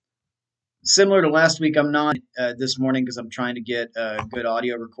Similar to last week, I'm not this morning because I'm trying to get a good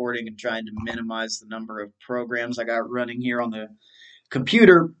audio recording and trying to minimize the number of programs I got running here on the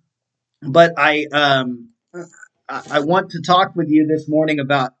computer. But I want to talk with you this morning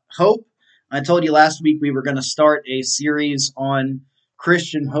about hope. I told you last week we were going to start a series on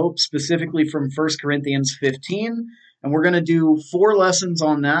Christian hope, specifically from First Corinthians 15, and we're going to do 4 lessons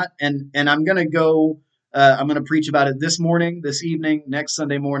on that. And I'm going to go. I'm going to preach about it this morning, this evening, next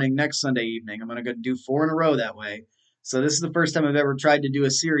Sunday morning, next Sunday evening. I'm going to go do 4 in a row that way. So this is the first time I've ever tried to do a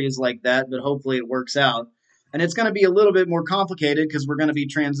series like that, but hopefully it works out. And it's going to be a little bit more complicated because we're going to be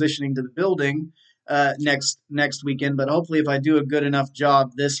transitioning to the building next weekend. But hopefully, if I do a good enough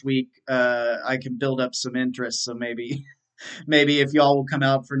job this week, I can build up some interest. So maybe if y'all will come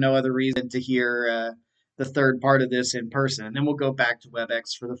out for no other reason to hear the third part of this in person, and then we'll go back to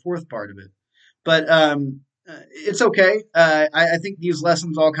WebEx for the fourth part of it. But it's okay. I think these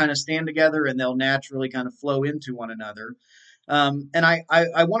lessons all kind of stand together, and they'll naturally kind of flow into one another. And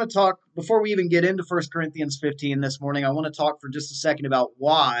I want to talk, before we even get into First Corinthians 15 this morning, I want to talk for just a second about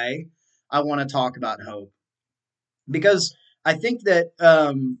why I want to talk about hope. Because I think that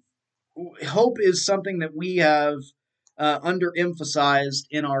hope is something that we have underemphasized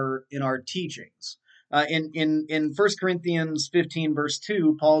in our teachings. In 1 Corinthians 15, verse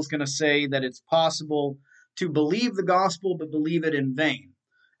 2, Paul's going to say that it's possible to believe the gospel, but believe it in vain.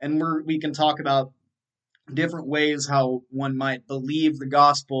 And we can talk about different ways how one might believe the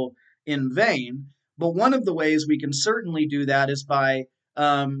gospel in vain. But one of the ways we can certainly do that is by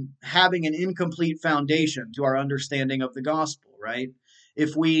having an incomplete foundation to our understanding of the gospel, right?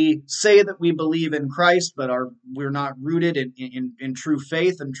 If we say that we believe in Christ, but we're not rooted in true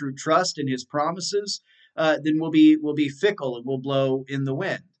faith and true trust in his promises, then we'll be fickle and we'll blow in the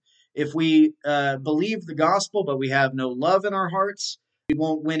wind. If we believe the gospel, but we have no love in our hearts, we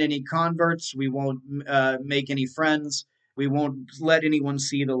won't win any converts. We won't make any friends. We won't let anyone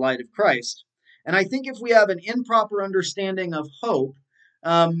see the light of Christ. And I think if we have an improper understanding of hope,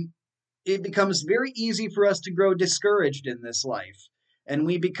 it becomes very easy for us to grow discouraged in this life. And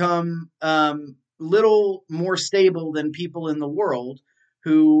we become little more stable than people in the world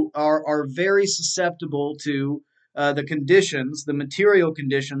who are very susceptible to the conditions, the material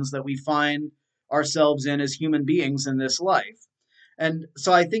conditions that we find ourselves in as human beings in this life. And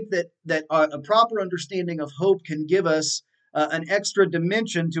so I think that a proper understanding of hope can give us an extra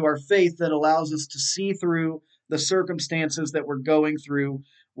dimension to our faith that allows us to see through the circumstances that we're going through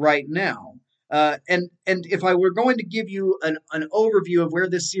right now. And if I were going to give you an overview of where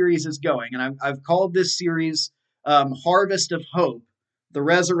this series is going, and I've called this series Harvest of Hope, the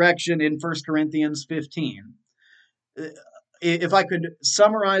resurrection in 1 Corinthians 15. If I could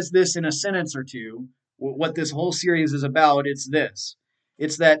summarize this in a sentence or two, what this whole series is about, it's this.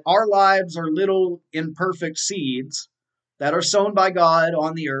 It's that our lives are little imperfect seeds that are sown by God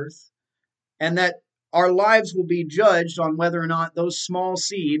on the earth, and that our lives will be judged on whether or not those small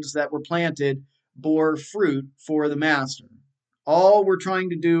seeds that were planted bore fruit for the master. All we're trying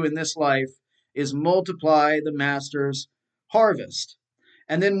to do in this life is multiply the master's harvest.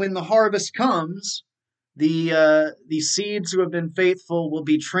 And then when the harvest comes, the seeds who have been faithful will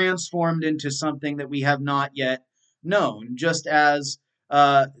be transformed into something that we have not yet known. Just as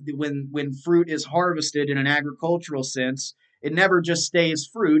when fruit is harvested in an agricultural sense, it never just stays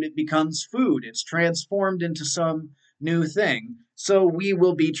fruit, it becomes food. It's transformed into some new thing. So we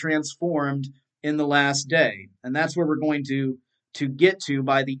will be transformed in the last day. And that's where we're going to get to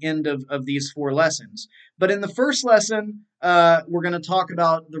by the end of these 4 lessons. But in the first lesson, we're going to talk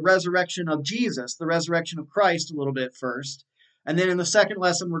about the resurrection of Jesus, the resurrection of Christ a little bit first. And then in the second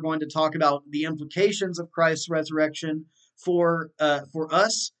lesson, we're going to talk about the implications of Christ's resurrection for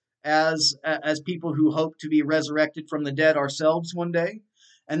us as people who hope to be resurrected from the dead ourselves one day.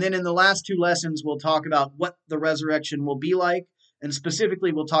 And then in the last 2 lessons, we'll talk about what the resurrection will be like. And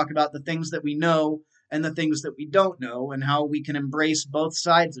specifically, we'll talk about the things that we know and the things that we don't know, and how we can embrace both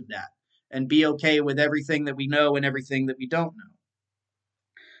sides of that and be okay with everything that we know and everything that we don't know.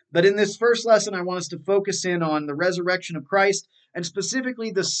 But in this first lesson, I want us to focus in on the resurrection of Christ, and specifically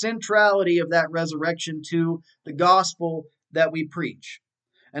the centrality of that resurrection to the gospel that we preach.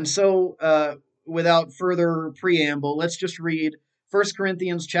 And so, without further preamble, let's just read 1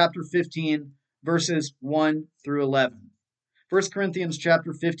 Corinthians chapter 15, verses 1 through 11. 1 Corinthians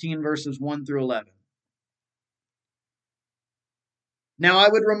chapter 15, verses 1 through 11. Now I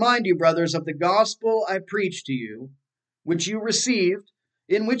would remind you, brothers, of the gospel I preached to you, which you received,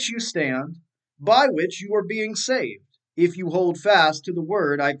 in which you stand, by which you are being saved, if you hold fast to the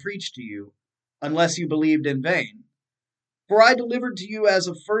word I preached to you, unless you believed in vain. For I delivered to you as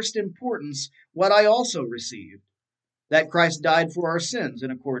of first importance what I also received, that Christ died for our sins in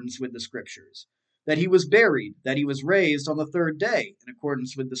accordance with the Scriptures, that he was buried, that he was raised on the third day in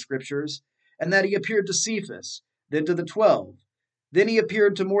accordance with the Scriptures, and that he appeared to Cephas, then to the 12. Then he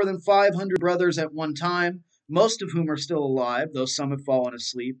appeared to more than 500 brothers at one time, most of whom are still alive, though some have fallen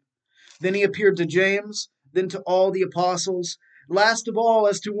asleep. Then he appeared to James, then to all the apostles. Last of all,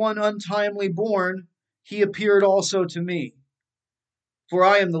 as to one untimely born, he appeared also to me. For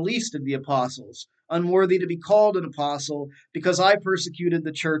I am the least of the apostles, unworthy to be called an apostle, because I persecuted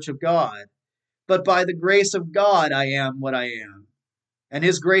the church of God. But by the grace of God I am what I am, and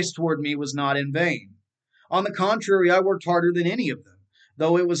his grace toward me was not in vain. On the contrary, I worked harder than any of them,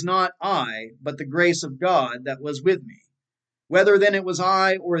 though it was not I, but the grace of God that was with me. Whether then it was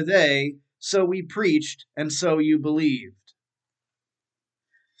I or they, so we preached, and so you believed.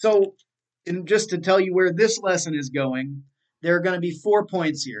 So, just to tell you where this lesson is going, there are going to be 4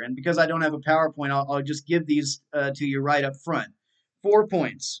 points here. And because I don't have a PowerPoint, I'll just give these to you right up front. 4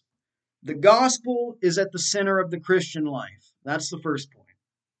 points. The gospel is at the center of the Christian life. That's the first point.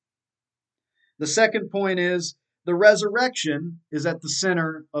 The second point is the resurrection is at the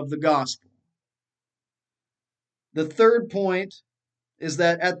center of the gospel. The third point is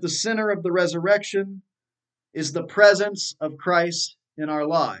that at the center of the resurrection is the presence of Christ in our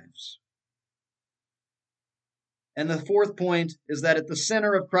lives. And the fourth point is that at the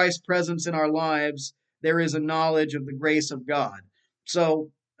center of Christ's presence in our lives, there is a knowledge of the grace of God.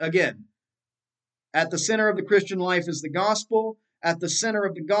 So, again, at the center of the Christian life is the gospel. At the center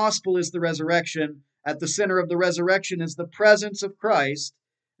of the gospel is the resurrection. At the center of the resurrection is the presence of Christ.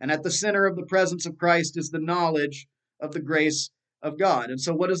 And at the center of the presence of Christ is the knowledge of the grace of God. And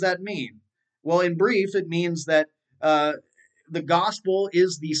so what does that mean? Well, in brief, it means that the gospel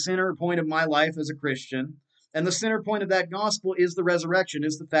is the center point of my life as a Christian. And the center point of that gospel is the resurrection,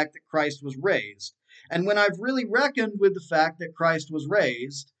 is the fact that Christ was raised. And when I've really reckoned with the fact that Christ was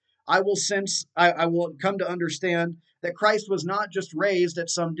raised, I will come to understand that Christ was not just raised at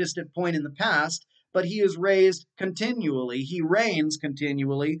some distant point in the past, but he is raised continually. He reigns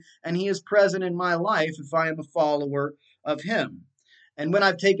continually, and he is present in my life if I am a follower of him. And when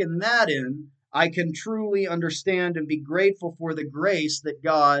I've taken that in, I can truly understand and be grateful for the grace that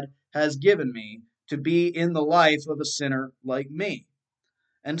God has given me to be in the life of a sinner like me.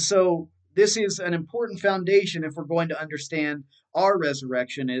 And so this is an important foundation if we're going to understand our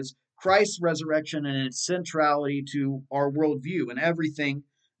resurrection, is Christ's resurrection and its centrality to our worldview and everything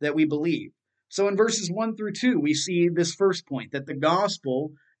that we believe. So in verses 1 through 2, we see this first point, that the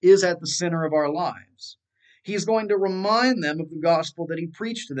gospel is at the center of our lives. He's going to remind them of the gospel that he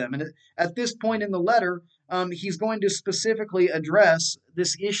preached to them. And at this point in the letter, he's going to specifically address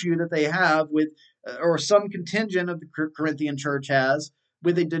this issue that they have with, or some contingent of the Corinthian church has,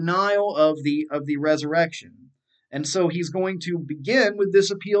 with a denial of the resurrection. And so he's going to begin with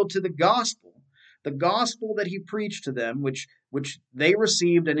this appeal to the gospel that he preached to them, which they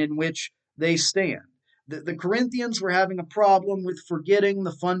received and in which they stand. The Corinthians were having a problem with forgetting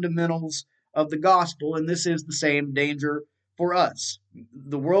the fundamentals of the gospel, and this is the same danger for us.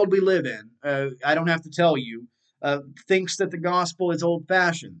 The world we live in, I don't have to tell you, thinks that the gospel is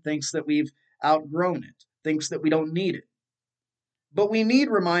old-fashioned, thinks that we've outgrown it, thinks that we don't need it. But we need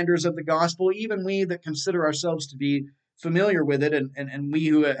reminders of the gospel, even we that consider ourselves to be familiar with it, and we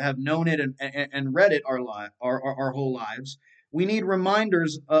who have known it and read it our whole lives. We need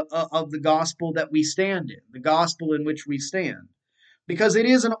reminders of the gospel that we stand in, the gospel in which we stand. Because it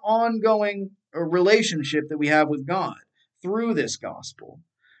is an ongoing relationship that we have with God through this gospel.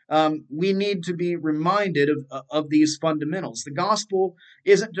 We need to be reminded of these fundamentals. The gospel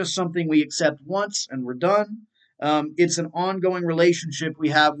isn't just something we accept once and we're done. It's an ongoing relationship we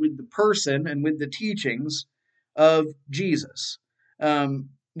have with the person and with the teachings of Jesus.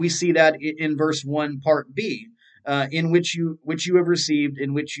 We see that in verse 1, part B, in which you have received,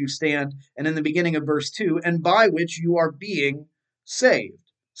 in which you stand, and in the beginning of verse 2, and by which you are being saved.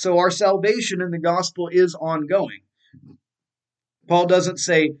 So our salvation in the gospel is ongoing. Paul doesn't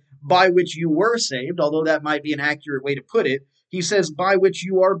say by which you were saved, although that might be an accurate way to put it. He says by which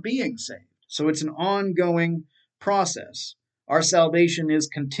you are being saved. So it's an ongoing process. Our salvation is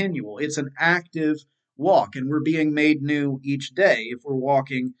continual. It's an active walk, and we're being made new each day if we're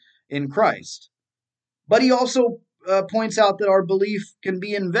walking in Christ. But he also points out that our belief can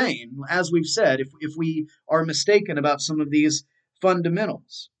be in vain, as we've said, if we are mistaken about some of these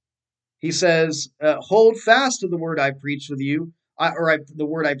fundamentals. He says, hold fast to the word I preached with you, the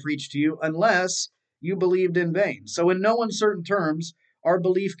word I preached to you, unless you believed in vain. So in no uncertain terms, our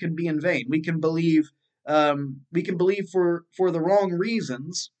belief can be in vain. We can believe We can believe for the wrong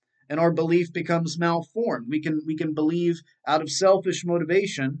reasons, and our belief becomes malformed. We can believe out of selfish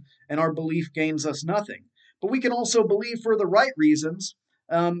motivation, and our belief gains us nothing. But we can also believe for the right reasons,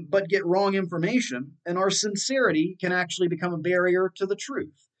 but get wrong information, and our sincerity can actually become a barrier to the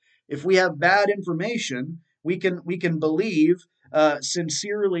truth. If we have bad information, we can believe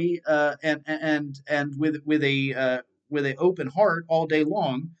sincerely, and with a open heart all day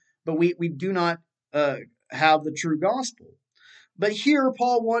long, but we do not have the true gospel. But here,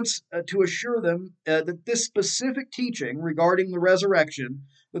 Paul wants to assure them that this specific teaching regarding the resurrection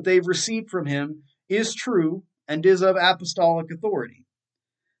that they've received from him is true and is of apostolic authority.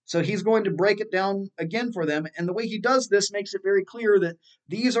 So he's going to break it down again for them. And the way he does this makes it very clear that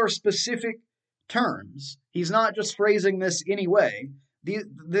these are specific terms. He's not just phrasing this anyway.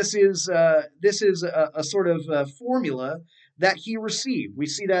 This is a sort of formula that he received. We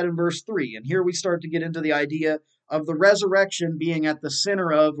see that in verse 3. And here we start to get into the idea of the resurrection being at the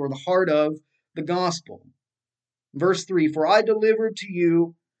center of, or the heart of, the gospel. Verse 3, for I delivered to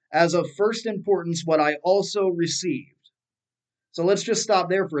you as of first importance what I also received. So let's just stop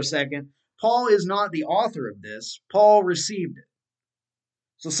there for a second. Paul is not the author of this. Paul received it.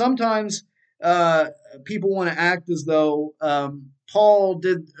 So sometimes people want to act as though Paul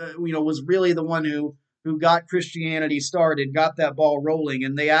was really the one who got Christianity started, got that ball rolling,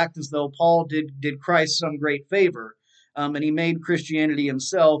 and they act as though Paul did Christ some great favor, and he made Christianity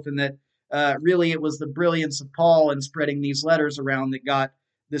himself, and that really it was the brilliance of Paul in spreading these letters around that got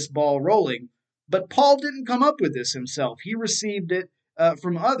this ball rolling. But Paul didn't come up with this himself. He received it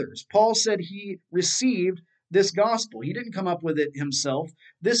from others. Paul said he received this gospel. He didn't come up with it himself.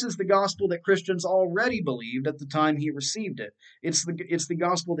 This is the gospel that Christians already believed at the time he received it. It's the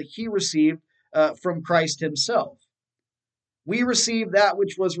gospel that he received from Christ himself. We receive that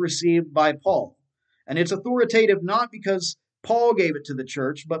which was received by Paul. And it's authoritative not because Paul gave it to the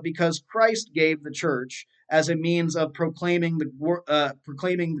church, but because Christ gave the church as a means of proclaiming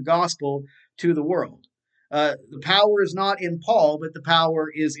the gospel to the world. The power is not in Paul, but the power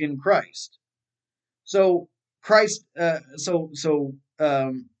is in Christ. So Christ,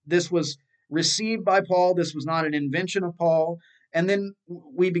 this was received by Paul. This was not an invention of Paul. And then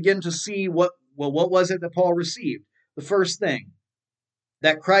we begin to see what was it that Paul received? The first thing,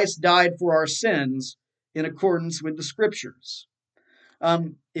 that Christ died for our sins in accordance with the scriptures.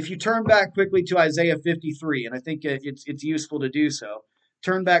 If you turn back quickly to Isaiah 53, and I think it's useful to do so,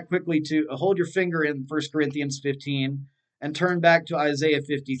 turn back quickly to, hold your finger in 1 Corinthians 15, and turn back to Isaiah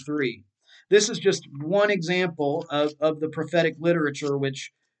 53. This is just one example of the prophetic literature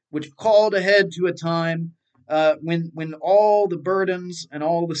which called ahead to a time when all the burdens and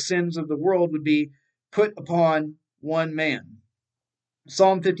all the sins of the world would be put upon one man.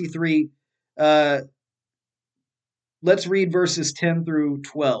 Psalm 53, let's read verses 10 through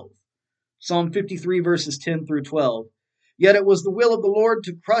 12. Psalm 53, verses 10 through 12. Yet it was the will of the Lord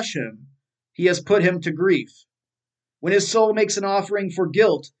to crush him. He has put him to grief. When his soul makes an offering for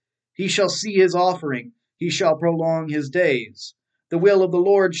guilt, he shall see his offering. He shall prolong his days. The will of the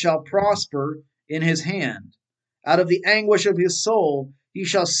Lord shall prosper in his hand. Out of the anguish of his soul he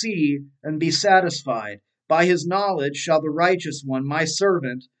shall see and be satisfied. By his knowledge shall the righteous one, my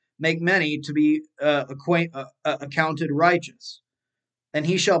servant, make many to be accounted righteous. And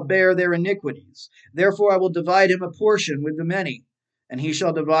he shall bear their iniquities. Therefore I will divide him a portion with the many, and he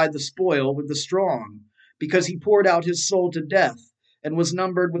shall divide the spoil with the strong, because he poured out his soul to death, and was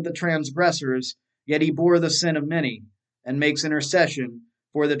numbered with the transgressors, yet he bore the sin of many, and makes intercession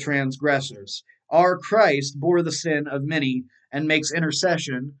for the transgressors. Our Christ bore the sin of many, and makes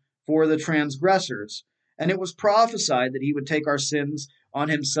intercession for the transgressors. And it was prophesied that he would take our sins on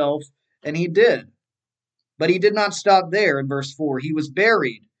himself, and he did. But he did not stop there in verse 4. He was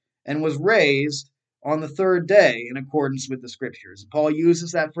buried and was raised on the third day in accordance with the scriptures. Paul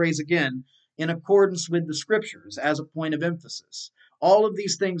uses that phrase again, in accordance with the scriptures, as a point of emphasis. All of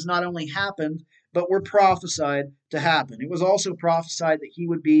these things not only happened, but were prophesied to happen. It was also prophesied that he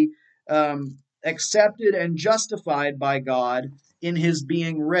would be accepted and justified by God in his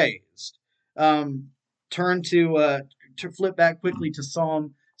being raised. Turn to flip back quickly to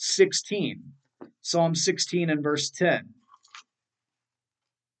Psalm 16. Psalm 16 and verse 10.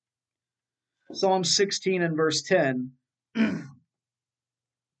 Psalm 16 and verse 10,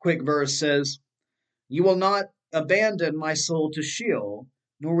 quick verse says, You will not abandon my soul to Sheol,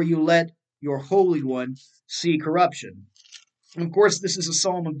 nor will you let your Holy One see corruption. And of course, this is a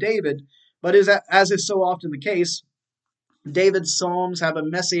psalm of David, but as is so often the case, David's psalms have a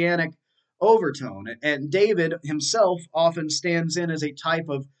messianic overtone, and David himself often stands in as a type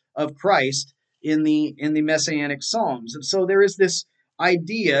of Christ in the Messianic Psalms. And so there is this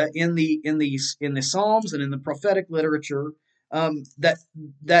idea in the Psalms and in the prophetic literature,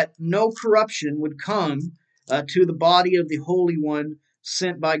 that no corruption would come to the body of the Holy One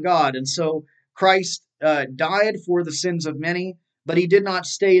sent by God. And so Christ died for the sins of many, but he did not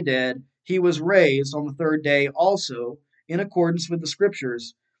stay dead. He was raised on the third day also in accordance with the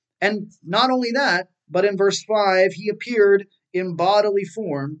scriptures. And not only that, but in verse 5, he appeared in bodily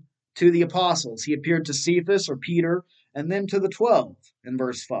form to the apostles. He appeared to Cephas or Peter, and then to the 12 in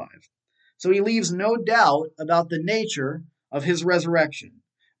verse 5. So he leaves no doubt about the nature of his resurrection.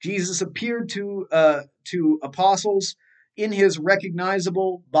 Jesus appeared to apostles in his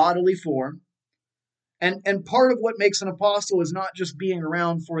recognizable bodily form. And part of what makes an apostle is not just being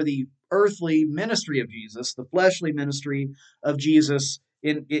around for the earthly ministry of Jesus, the fleshly ministry of Jesus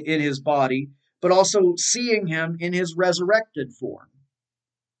in his body, but also seeing him in his resurrected form.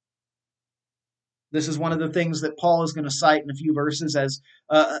 This is one of the things that Paul is going to cite in a few verses as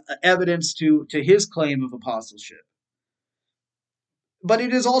evidence to his claim of apostleship. But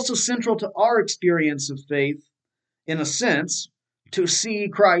it is also central to our experience of faith, in a sense, to see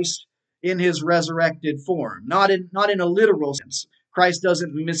Christ in his resurrected form. Not in a literal sense. Christ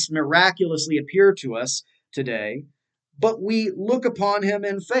doesn't miraculously appear to us today, but we look upon him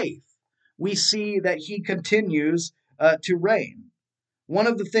in faith. We see that he continues to reign. One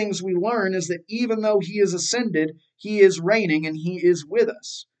of the things we learn is that even though he is ascended, he is reigning and he is with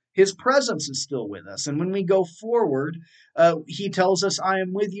us. His presence is still with us. And when we go forward, he tells us, I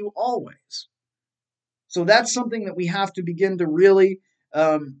am with you always. So that's something that we have to begin to really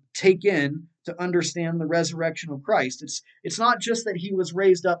take in to understand the resurrection of Christ. It's not just that he was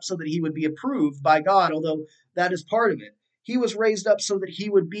raised up so that he would be approved by God, although that is part of it. He was raised up so that he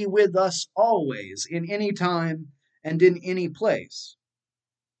would be with us always, in any time and in any place.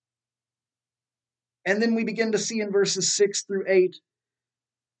 And then we begin to see in verses 6 through 8,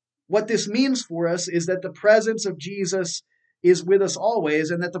 what this means for us is that the presence of Jesus is with us always,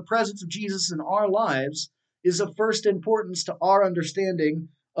 and that the presence of Jesus in our lives is of first importance to our understanding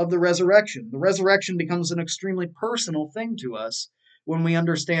of the resurrection. The resurrection becomes an extremely personal thing to us when we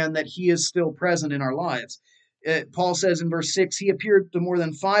understand that he is still present in our lives. Paul says in verse 6, he appeared to more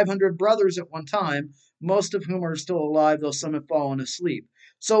than 500 brothers at one time, most of whom are still alive, though some have fallen asleep.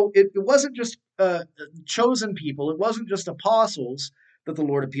 So it wasn't just chosen people, it wasn't just apostles that the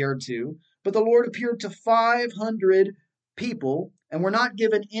Lord appeared to, but the Lord appeared to 500 people, and we're not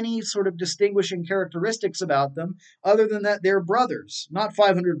given any sort of distinguishing characteristics about them other than that they're brothers. Not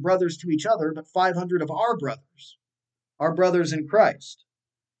 500 brothers to each other, but 500 of our brothers in Christ.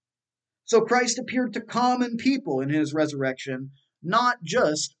 So Christ appeared to common people in his resurrection, not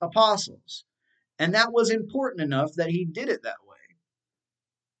just apostles. And that was important enough that he did it that way.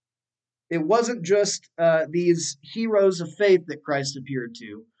 It wasn't just these heroes of faith that Christ appeared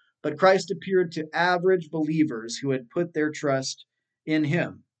to, but Christ appeared to average believers who had put their trust in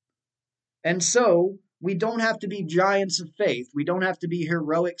him. And so we don't have to be giants of faith. We don't have to be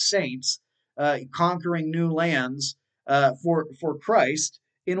heroic saints conquering new lands for Christ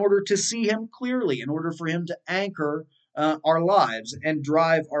in order to see him clearly, in order for him to anchor our lives and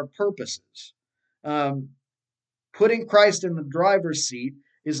drive our purposes. Putting Christ in the driver's seat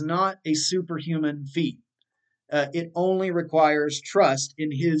is not a superhuman feat. It only requires trust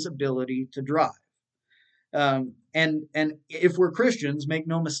in his ability to drive. And if we're Christians, make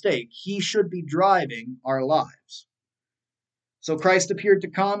no mistake, he should be driving our lives. So Christ appeared to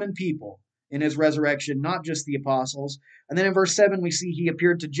common people in his resurrection, not just the apostles. And then in verse 7, we see he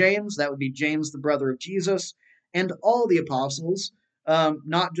appeared to James. That would be James, the brother of Jesus, and all the apostles,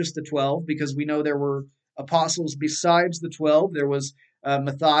 not just the 12, because we know there were apostles besides the 12. There was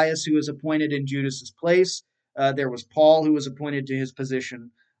Matthias, who was appointed in Judas's place. There was Paul, who was appointed to his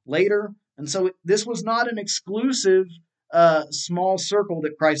position later. And so this was not an exclusive small circle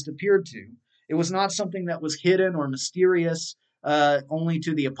that Christ appeared to. It was not something that was hidden or mysterious only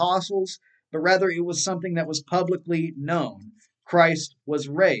to the apostles, but rather it was something that was publicly known. Christ was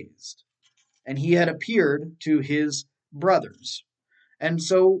raised, and he had appeared to his brothers. And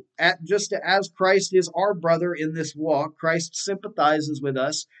so, just as Christ is our brother in this walk, Christ sympathizes with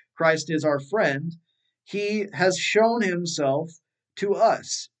us, Christ is our friend, he has shown himself to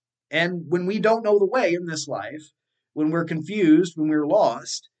us. And when we don't know the way in this life, when we're confused, when we're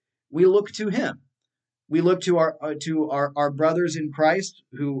lost, we look to him. We look to our brothers in Christ,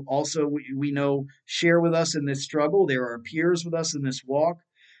 who also we know share with us in this struggle. They are peers with us in this walk.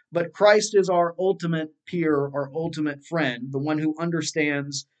 But Christ is our ultimate peer, our ultimate friend, the one who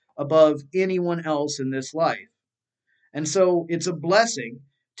understands above anyone else in this life. And so it's a blessing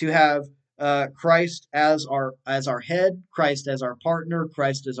to have Christ as our head, Christ as our partner,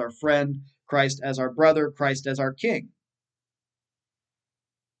 Christ as our friend, Christ as our brother, Christ as our king.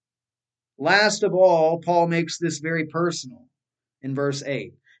 Last of all, Paul makes this very personal in verse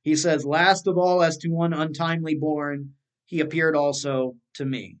 8. He says, "Last of all, as to one untimely born, he appeared also to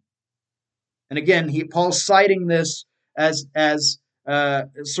me." And again, Paul's citing this as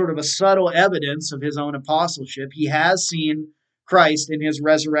sort of a subtle evidence of his own apostleship. He has seen Christ in his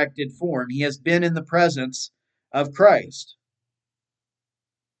resurrected form. He has been in the presence of Christ.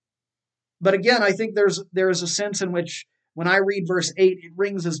 But again, I think there's a sense in which when I read verse 8, it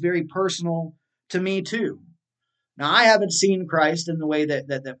rings as very personal to me too. Now, I haven't seen Christ in the way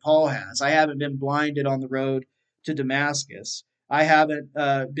that Paul has. I haven't been blinded on the road to Damascus. I haven't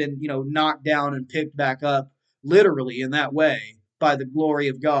been, knocked down and picked back up literally in that way by the glory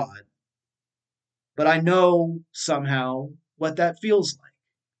of God. But I know somehow what that feels like.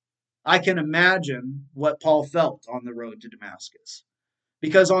 I can imagine what Paul felt on the road to Damascus.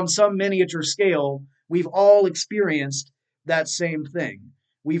 Because on some miniature scale, we've all experienced that same thing.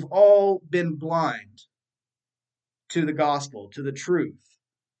 We've all been blind to the gospel, to the truth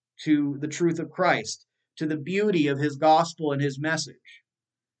of Christ, to the beauty of his gospel and his message.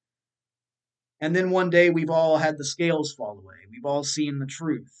 And then one day we've all had the scales fall away. We've all seen the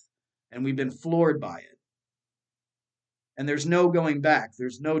truth, and we've been floored by it. And there's no going back.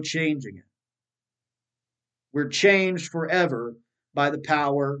 There's no changing it. We're changed forever by the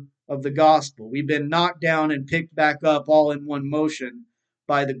power of the gospel. We've been knocked down and picked back up all in one motion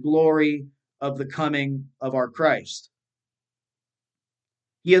by the glory of the coming of our Christ.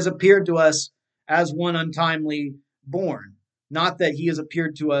 He has appeared to us as one untimely born. Not that he has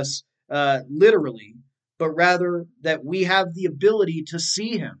appeared to us literally, but rather that we have the ability to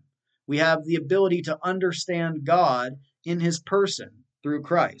see him. We have the ability to understand God in his person through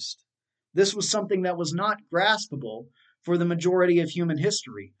Christ. This was something that was not graspable for the majority of human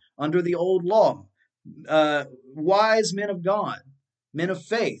history under the old law. Wise men of God, men of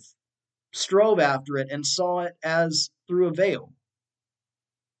faith, strove after it and saw it as through a veil.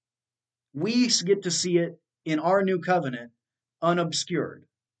 We get to see it in our new covenant unobscured.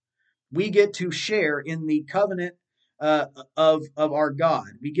 We get to share in the covenant of our God.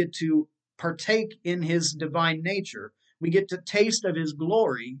 We get to partake in his divine nature. We get to taste of his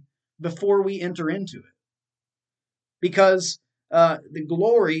glory before we enter into it. Because the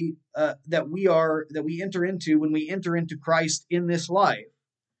glory that we enter into when we enter into Christ in this life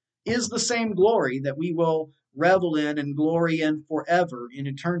is the same glory that we will revel in and glory in forever in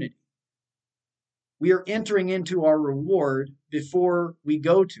eternity. We are entering into our reward before we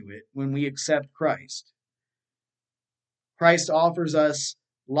go to it when we accept Christ. Christ offers us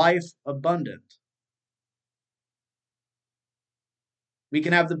life abundant. We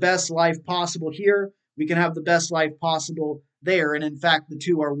can have the best life possible here. We can have the best life possible there. And in fact, the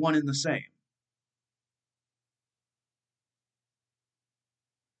two are one and the same.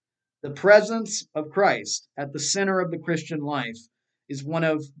 The presence of Christ at the center of the Christian life is one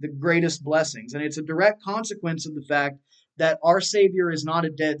of the greatest blessings. And it's a direct consequence of the fact that our Savior is not a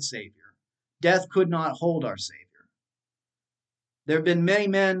dead Savior. Death could not hold our Savior. There have been many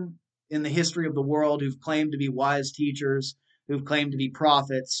men in the history of the world who've claimed to be wise teachers, who've claimed to be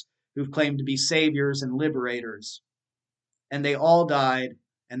prophets, who've claimed to be saviors and liberators. And they all died,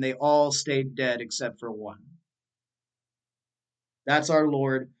 and they all stayed dead except for one. That's our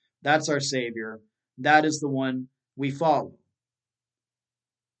Lord. That's our Savior. That is the one we follow.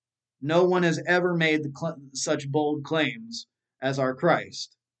 No one has ever made such bold claims as our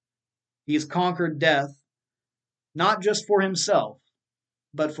Christ. He has conquered death, not just for himself,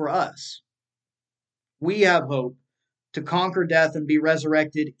 but for us. We have hope to conquer death and be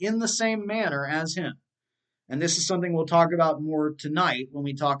resurrected in the same manner as him. And this is something we'll talk about more tonight when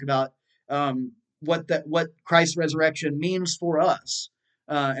we talk about what Christ's resurrection means for us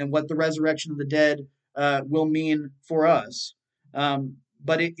and what the resurrection of the dead will mean for us.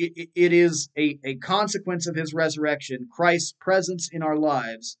 But it is a consequence of his resurrection, Christ's presence in our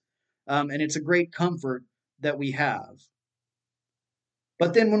lives, and it's a great comfort that we have.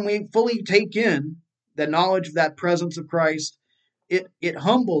 But then when we fully take in the knowledge of that presence of Christ, it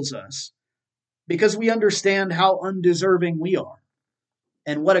humbles us because we understand how undeserving we are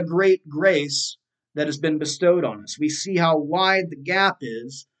and what a great grace that has been bestowed on us. We see how wide the gap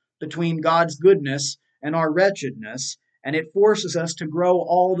is between God's goodness and our wretchedness, and it forces us to grow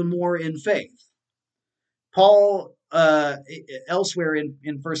all the more in faith. Paul, elsewhere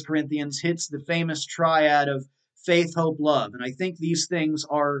in 1 Corinthians, hits the famous triad of faith, hope, love. And I think these things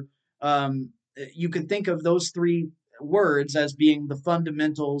are, you can think of those three words as being the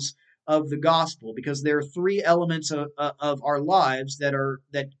fundamentals of the gospel, because there are three elements of our lives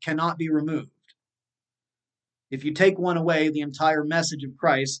that cannot be removed. If you take one away, the entire message of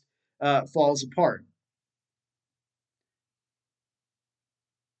Christ falls apart.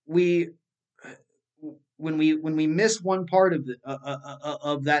 When we miss one part of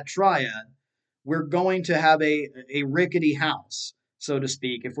that triad, we're going to have a rickety house, so to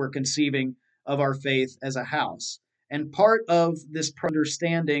speak, if we're conceiving of our faith as a house. And part of this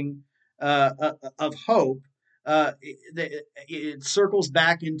understanding of hope, it circles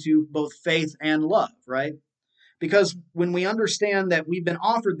back into both faith and love, right? Because when we understand that we've been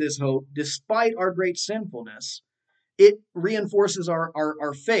offered this hope despite our great sinfulness, it reinforces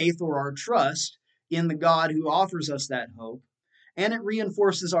our faith or our trust in the God who offers us that hope. And it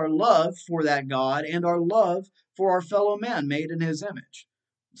reinforces our love for that God and our love for our fellow man made in his image.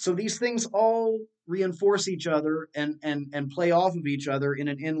 So these things all reinforce each other and play off of each other in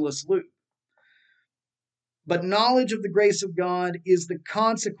an endless loop. But knowledge of the grace of God is the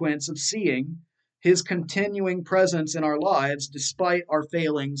consequence of seeing his continuing presence in our lives despite our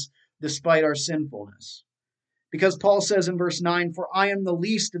failings, despite our sinfulness. Because Paul says in verse 9, "For I am the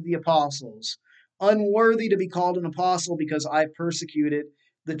least of the apostles, unworthy to be called an apostle because I persecuted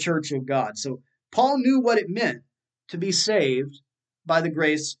the church of God." So Paul knew what it meant to be saved by the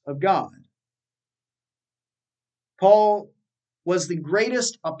grace of God. Paul was the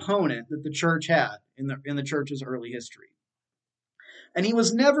greatest opponent that the church had in the church's early history. And he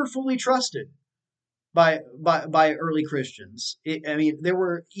was never fully trusted by early Christians. There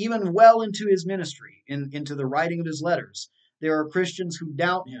were, even well into his ministry, into the writing of his letters, there are Christians who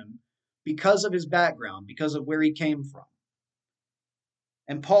doubt him because of his background, because of where he came from.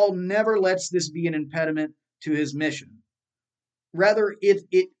 And Paul never lets this be an impediment to his mission. Rather,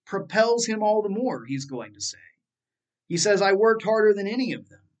 it propels him all the more, he's going to say. He says, "I worked harder than any of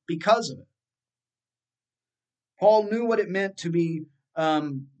them because of it." Paul knew what it meant to be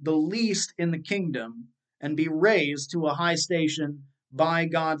the least in the kingdom and be raised to a high station by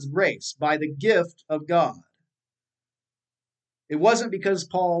God's grace, by the gift of God. It wasn't because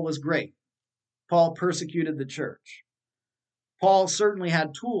Paul was great. Paul persecuted the church. Paul certainly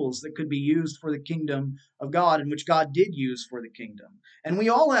had tools that could be used for the kingdom of God, and which God did use for the kingdom. And we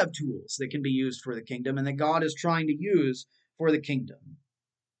all have tools that can be used for the kingdom and that God is trying to use for the kingdom.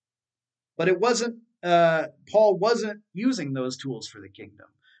 But it wasn't Paul wasn't using those tools for the kingdom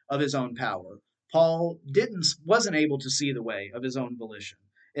of his own power. Paul wasn't able to see the way of his own volition.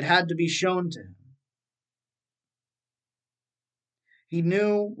 It had to be shown to him. He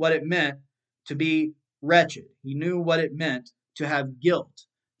knew what it meant to be wretched. He knew what it meant to have guilt.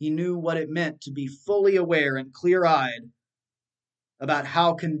 He knew what it meant to be fully aware and clear-eyed about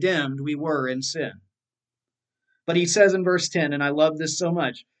how condemned we were in sin. But he says in verse 10, and I love this so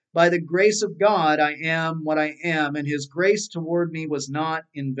much, "By the grace of God I am what I am, and his grace toward me was not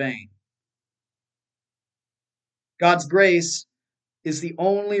in vain." God's grace is the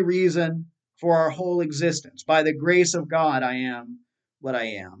only reason for our whole existence. By the grace of God I am what I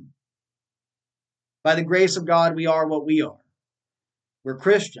am. By the grace of God we are what we are. We're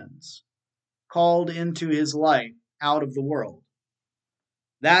Christians, called into his light out of the world.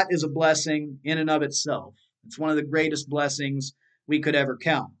 That is a blessing in and of itself. It's one of the greatest blessings we could ever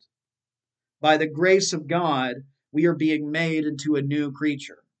count. By the grace of God, we are being made into a new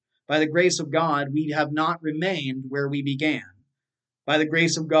creature. By the grace of God, we have not remained where we began. By the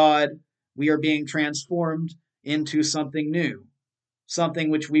grace of God, we are being transformed into something new, something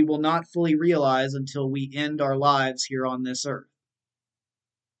which we will not fully realize until we end our lives here on this earth.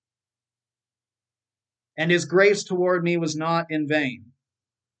 And his grace toward me was not in vain.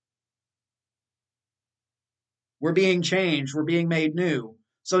 We're being changed. We're being made new.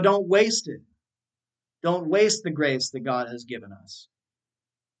 So don't waste it. Don't waste the grace that God has given us.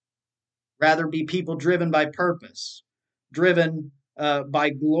 Rather, be people driven by purpose, driven by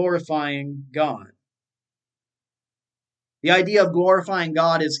glorifying God. The idea of glorifying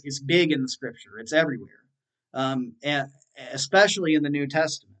God is big in the Scripture. It's everywhere, and especially in the New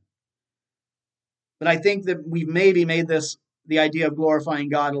Testament. But I think that we've maybe made the idea of glorifying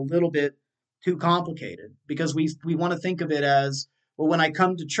God a little bit too complicated, because we want to think of it as, well, when I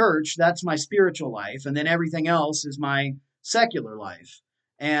come to church, that's my spiritual life, and then everything else is my secular life.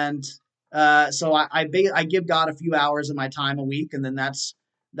 And so I give God a few hours of my time a week, and then that's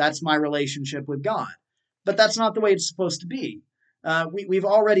my relationship with God. But that's not the way it's supposed to be. We've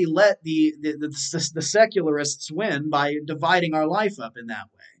already let the secularists win by dividing our life up in that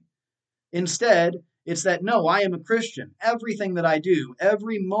way. Instead, it's that, no, I am a Christian. Everything that I do,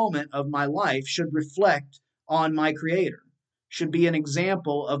 every moment of my life should reflect on my Creator, should be an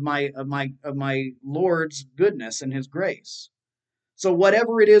example of my Lord's goodness and his grace. So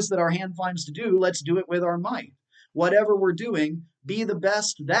whatever it is that our hand finds to do, let's do it with our might. Whatever we're doing, be the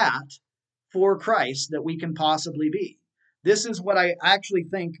best that for Christ that we can possibly be. This is what I actually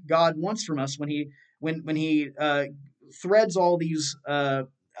think God wants from us when he threads all these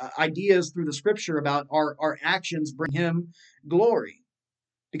ideas through the scripture about our actions bring him glory.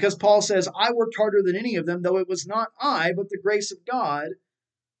 Because Paul says, I worked harder than any of them, though it was not I, but the grace of God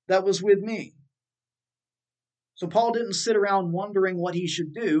that was with me. So Paul didn't sit around wondering what he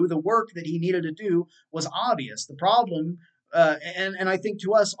should do. The work that he needed to do was obvious. The problem, and I think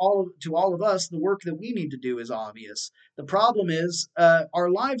to all of us, the work that we need to do is obvious. The problem is our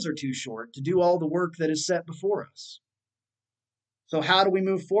lives are too short to do all the work that is set before us. So how do we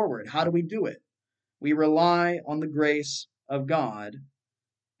move forward? How do we do it? We rely on the grace of God,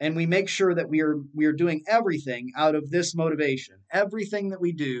 and we make sure that we are doing everything out of this motivation, everything that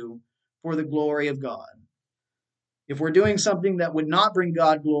we do for the glory of God. If we're doing something that would not bring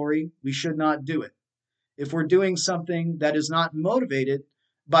God glory, we should not do it. If we're doing something that is not motivated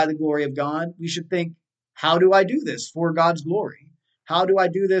by the glory of God, we should think, how do I do this for God's glory? How do I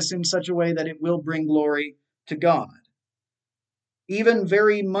do this in such a way that it will bring glory to God? Even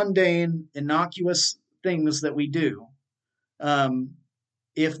very mundane, innocuous things that we do,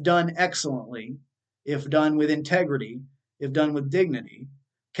 if done excellently, if done with integrity, if done with dignity,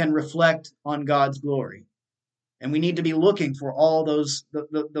 can reflect on God's glory. And we need to be looking for all those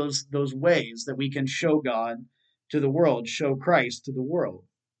ways that we can show God to the world, show Christ to the world.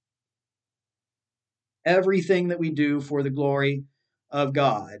 Everything that we do for the glory of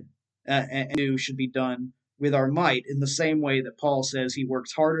God and do should be done with our might, in the same way that Paul says he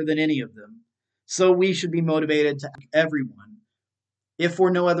works harder than any of them. So we should be motivated to everyone, if for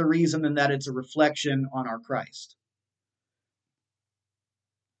no other reason than that it's a reflection on our Christ.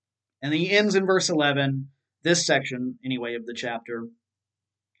 And he ends in verse 11, this section, anyway, of the chapter.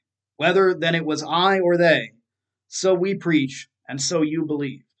 Whether then it was I or they, so we preach, and so you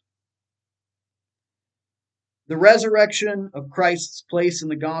believe. The resurrection of Christ's place in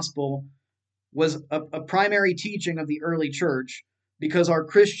the gospel was a primary teaching of the early church because our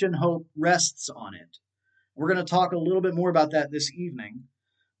Christian hope rests on it. We're going to talk a little bit more about that this evening.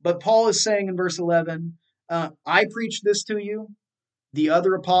 But Paul is saying in verse 11, I preach this to you. The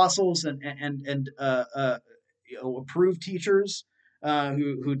other apostles and approved teachers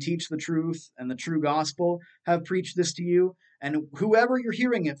who teach the truth and the true gospel have preached this to you. And whoever you're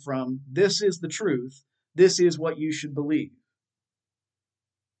hearing it from, this is the truth. This is what you should believe.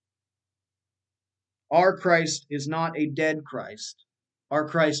 Our Christ is not a dead Christ. Our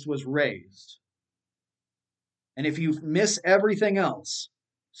Christ was raised. And if you miss everything else,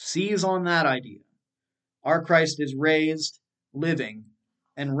 seize on that idea. Our Christ is raised, living,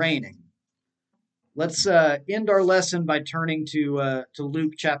 and reigning. Let's end our lesson by turning to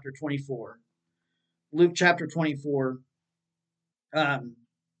Luke chapter 24. Luke chapter 24.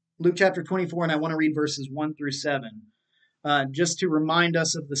 Luke chapter 24, and I want to read verses 1 through 7, just to remind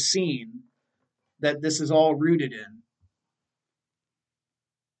us of the scene that this is all rooted in.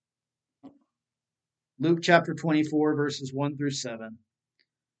 Luke chapter 24, verses 1 through 7.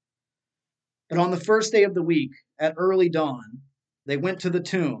 But on the first day of the week, at early dawn, they went to the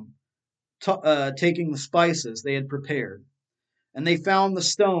tomb, taking the spices they had prepared. And they found the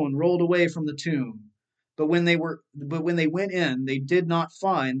stone rolled away from the tomb. But when they went in, they did not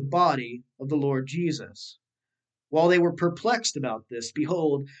find the body of the Lord Jesus. While they were perplexed about this,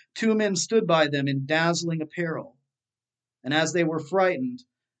 behold, two men stood by them in dazzling apparel. And as they were frightened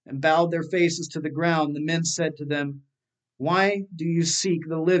and bowed their faces to the ground, the men said to them, Why do you seek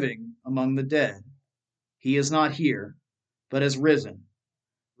the living among the dead? He is not here, but has risen.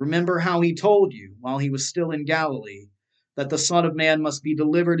 Remember how he told you, while he was still in Galilee, that the Son of Man must be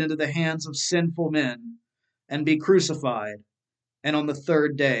delivered into the hands of sinful men, and be crucified, and on the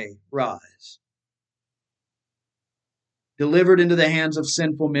third day rise. Delivered into the hands of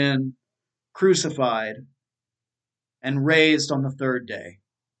sinful men, crucified, and raised on the third day.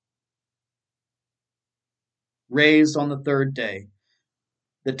 Raised on the third day.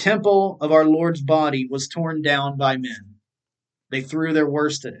 The temple of our Lord's body was torn down by men. They threw their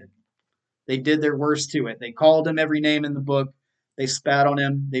worst at it. They did their worst to it. They called him every name in the book. They spat on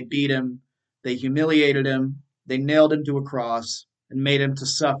him. They beat him. They humiliated him. They nailed him to a cross and made him to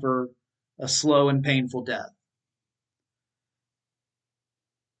suffer a slow and painful death.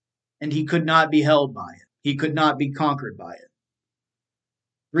 And he could not be held by it. He could not be conquered by it.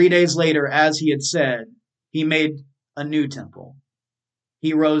 3 days later, as he had said, he made a new temple.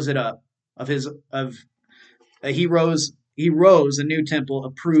 He rose it up he rose he rose a new temple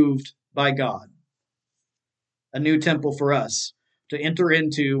approved by God, a new temple for us to enter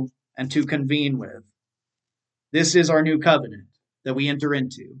into and to convene with. This is our new covenant that we enter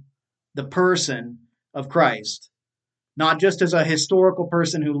into, the person of Christ, not just as a historical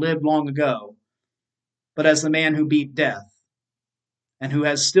person who lived long ago, but as the man who beat death and who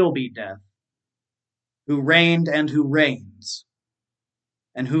has still beat death, who reigned and who reigns,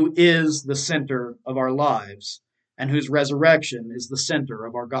 and who is the center of our lives, and whose resurrection is the center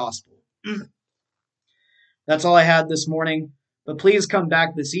of our gospel. That's all I had this morning, but please come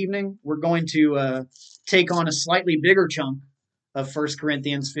back this evening. We're going to take on a slightly bigger chunk of 1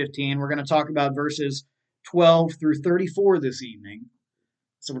 Corinthians 15. We're going to talk about verses 12 through 34 this evening.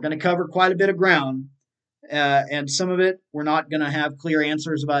 So we're going to cover quite a bit of ground, and some of it we're not going to have clear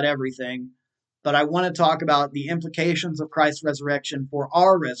answers about everything, but I want to talk about the implications of Christ's resurrection for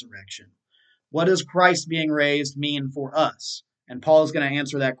our resurrection. What does Christ being raised mean for us? And Paul is going to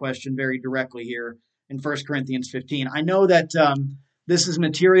answer that question very directly here in 1 Corinthians 15. I know that this is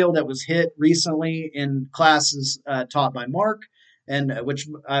material that was hit recently in classes taught by Mark, and which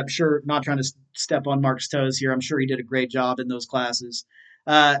I'm sure, not trying to step on Mark's toes here, I'm sure he did a great job in those classes.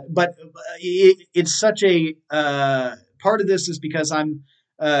 But it's such a part of this is because I'm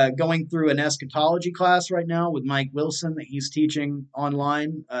going through an eschatology class right now with Mike Wilson that he's teaching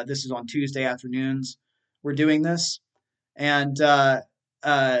online. This is on Tuesday afternoons. We're doing this. And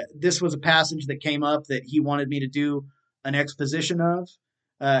this was a passage that came up that he wanted me to do an exposition of.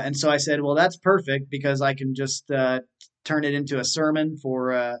 And so I said, well, that's perfect because I can just turn it into a sermon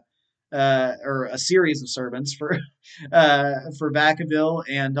for or a series of sermons for Vacaville,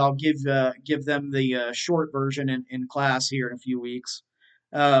 and I'll give them the short version in class here in a few weeks.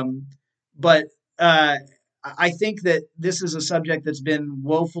 But I think that this is a subject that's been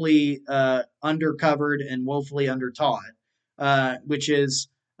woefully undercovered and woefully undertaught, which is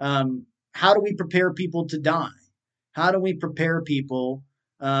how do we prepare people to die? How do we prepare people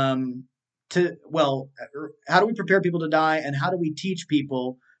how do we prepare people to die, and how do we teach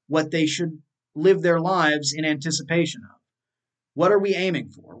people what they should live their lives in anticipation of? What are we aiming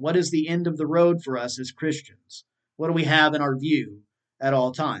for? What is the end of the road for us as Christians? What do we have in our view at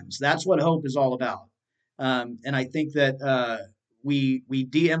all times? That's what hope is all about. And I think that we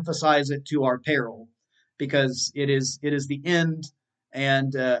de-emphasize it to our peril because it is the end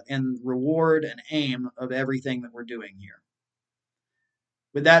and reward and aim of everything that we're doing here.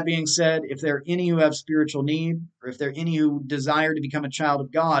 With that being said, if there are any who have spiritual need, or if there are any who desire to become a child of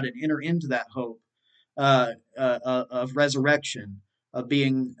God and enter into that hope of resurrection, of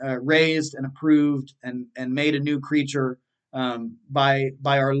being raised and approved and made a new creature by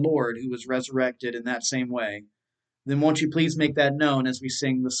our Lord who was resurrected in that same way, then won't you please make that known as we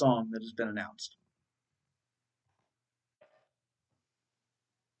sing the song that has been announced.